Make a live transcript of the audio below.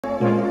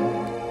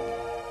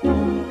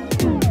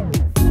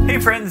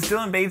friends,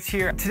 Dylan Bates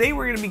here. Today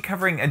we're going to be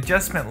covering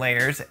adjustment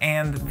layers,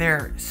 and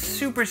they're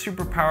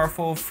super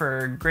powerful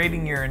for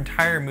grading your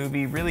entire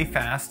movie really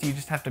fast. You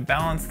just have to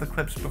balance the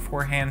clips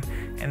beforehand,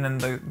 and then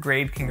the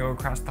grade can go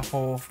across the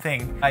whole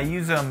thing. I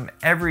use them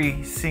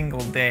every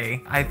single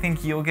day. I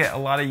think you'll get a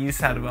lot of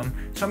use out of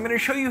them. So I'm going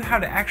to show you how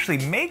to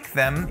actually make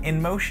them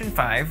in Motion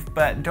 5,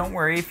 but don't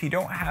worry if you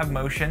don't have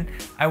Motion.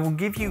 I will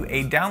give you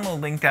a download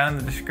link down in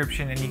the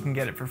description and you can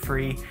get it for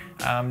free.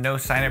 No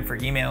sign up for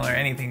email or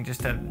anything,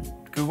 just a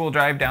Google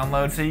Drive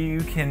download, so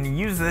you can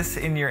use this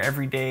in your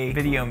everyday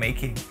video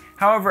making.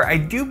 However, I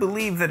do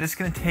believe that it's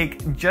going to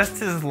take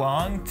just as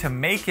long to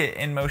make it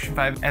in Motion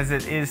 5 as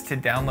it is to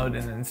download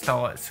and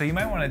install it. So you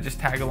might want to just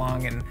tag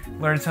along and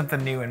learn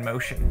something new in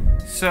Motion.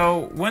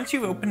 So once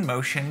you open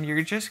Motion,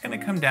 you're just going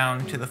to come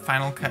down to the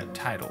Final Cut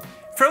title.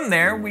 From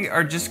there, we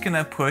are just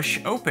gonna push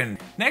open.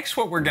 Next,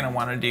 what we're gonna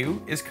wanna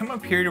do is come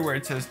up here to where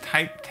it says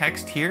type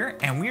text here,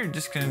 and we are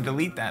just gonna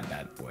delete that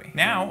bad boy.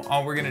 Now,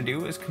 all we're gonna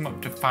do is come up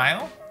to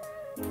File,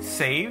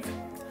 Save,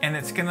 and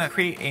it's gonna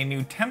create a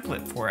new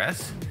template for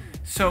us.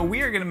 So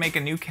we are gonna make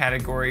a new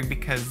category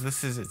because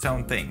this is its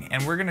own thing,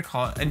 and we're gonna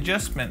call it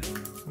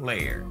Adjustment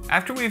Layer.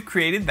 After we've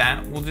created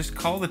that, we'll just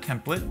call the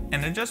template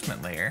an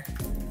Adjustment Layer.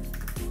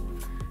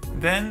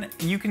 Then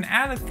you can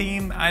add a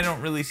theme. I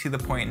don't really see the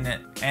point in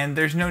it, and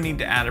there's no need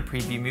to add a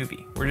preview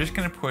movie. We're just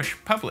gonna push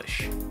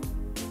publish.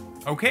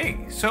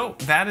 Okay, so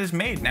that is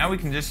made. Now we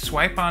can just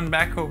swipe on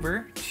back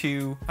over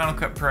to Final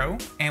Cut Pro,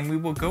 and we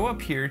will go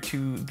up here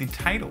to the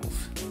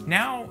titles.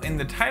 Now in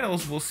the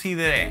titles, we'll see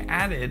that I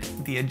added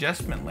the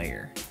adjustment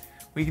layer.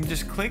 We can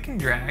just click and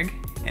drag,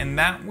 and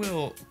that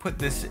will put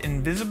this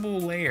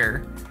invisible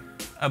layer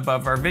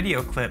above our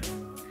video clip.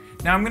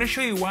 Now I'm going to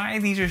show you why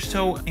these are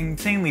so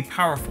insanely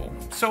powerful.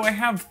 So I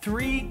have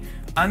 3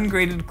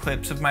 ungraded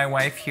clips of my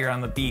wife here on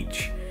the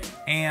beach,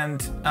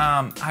 and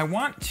I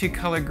want to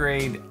color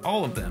grade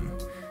all of them.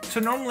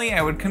 So normally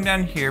I would come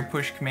down here,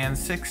 push Command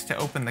 6 to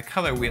open the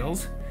color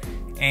wheels,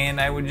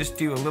 and I would just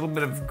do a little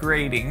bit of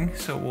grading.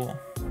 So we'll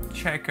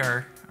check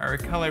our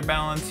color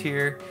balance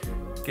here,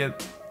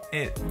 get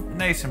it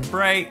nice and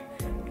bright,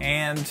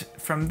 and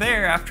from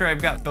there, after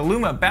I've got the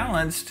luma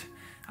balanced,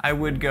 I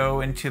would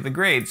go into the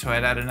grade. So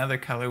I'd add another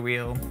color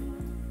wheel,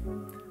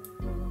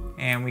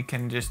 and we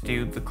can just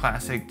do the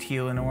classic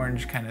teal and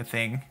orange kind of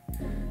thing.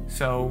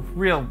 So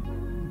real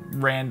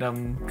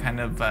random kind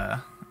of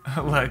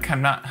look.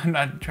 I'm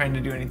not trying to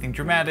do anything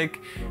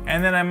dramatic.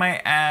 And then I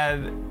might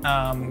add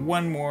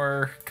one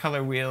more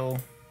color wheel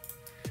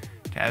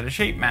to add a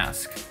shape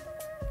mask.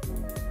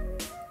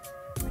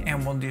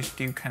 And we'll just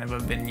do kind of a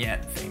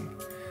vignette thing.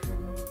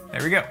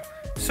 There we go.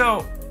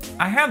 So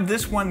I have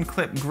this one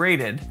clip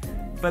graded,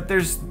 but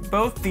there's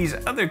both these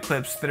other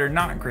clips that are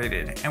not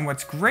graded. And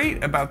what's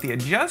great about the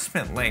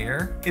adjustment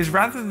layer is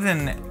rather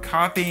than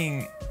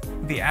copying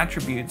the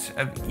attributes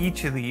of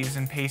each of these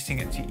and pasting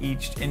it to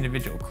each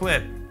individual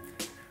clip,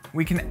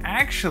 we can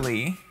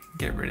actually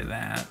get rid of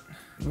that.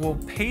 We'll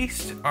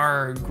paste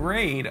our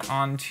grade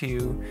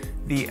onto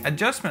the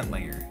adjustment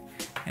layer.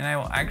 And I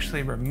will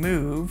actually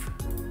remove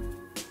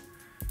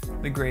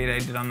the grade I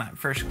did on that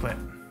first clip.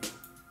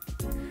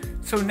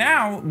 So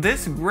now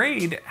this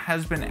grade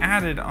has been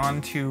added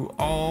onto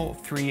all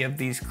 3 of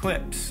these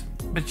clips.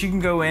 But you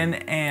can go in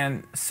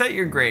and set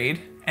your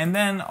grade, and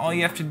then all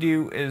you have to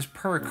do is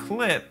per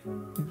clip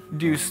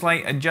do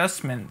slight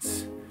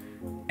adjustments,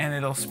 and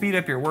it'll speed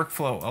up your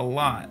workflow a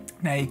lot.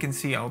 Now you can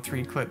see all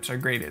 3 clips are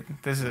graded.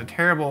 This is a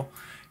terrible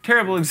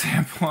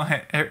example.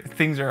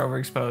 Things are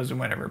overexposed and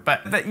whatever,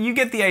 but you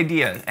get the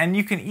idea. And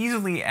you can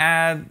easily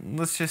add,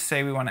 let's just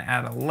say we want to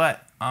add a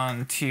LUT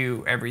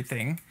onto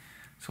everything.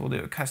 So we'll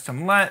do a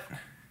custom LUT,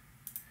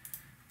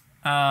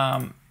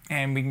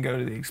 and we can go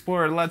to the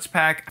Explorer LUTs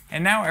pack,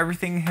 and now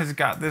everything has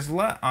got this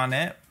LUT on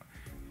it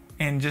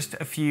in just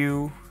a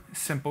few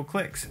simple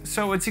clicks.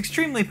 So it's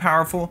extremely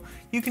powerful.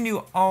 You can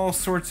do all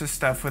sorts of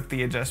stuff with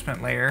the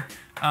adjustment layer.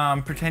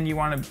 Pretend you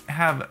want to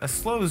have a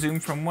slow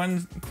zoom from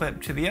one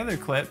clip to the other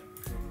clip.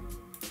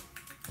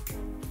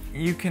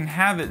 You can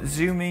have it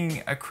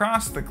zooming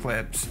across the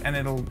clips, and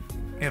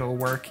it'll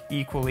work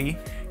equally.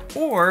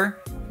 Or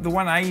the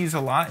one I use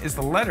a lot is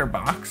the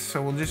letterbox.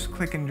 So we'll just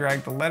click and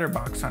drag the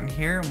letterbox on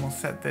here, and we'll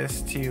set this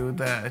to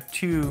the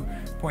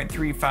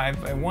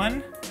 2.35 by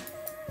 1.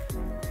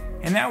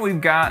 And now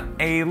we've got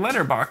a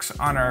letterbox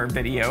on our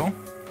video.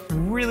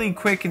 Really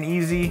quick and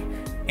easy,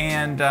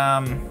 and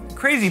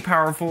crazy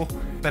powerful,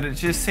 but it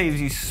just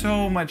saves you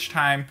so much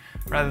time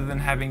rather than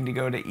having to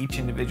go to each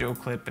individual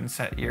clip and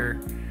set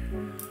your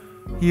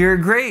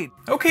grade.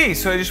 Okay,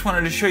 so I just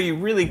wanted to show you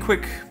really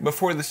quick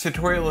before this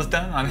tutorial is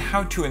done on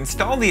how to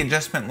install the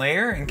adjustment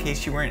layer in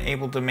case you weren't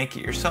able to make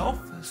it yourself.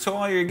 So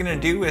all you're gonna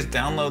do is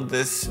download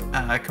this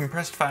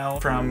compressed file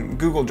from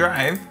Google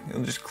Drive.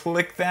 You'll just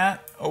click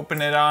that,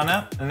 open it on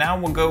up. And now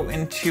we'll go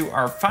into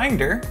our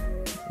Finder,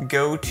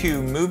 go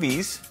to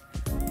Movies,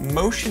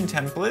 Motion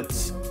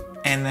Templates,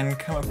 and then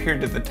come up here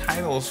to the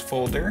Titles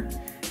folder,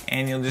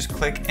 and you'll just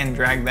click and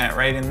drag that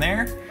right in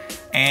there.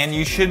 and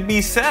you should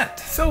be set.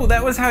 So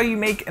that was how you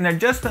make an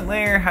adjustment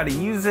layer, how to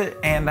use it,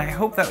 and I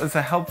hope that was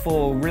a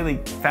helpful, really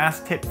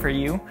fast tip for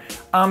you.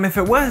 If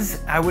it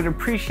was, I would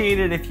appreciate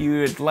it if you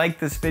would like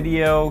this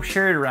video,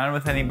 share it around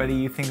with anybody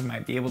you think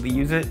might be able to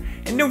use it,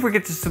 and don't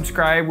forget to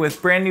subscribe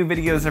with brand new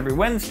videos every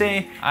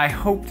Wednesday. I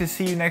hope to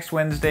see you next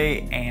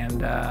Wednesday,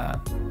 and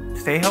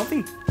stay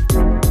healthy.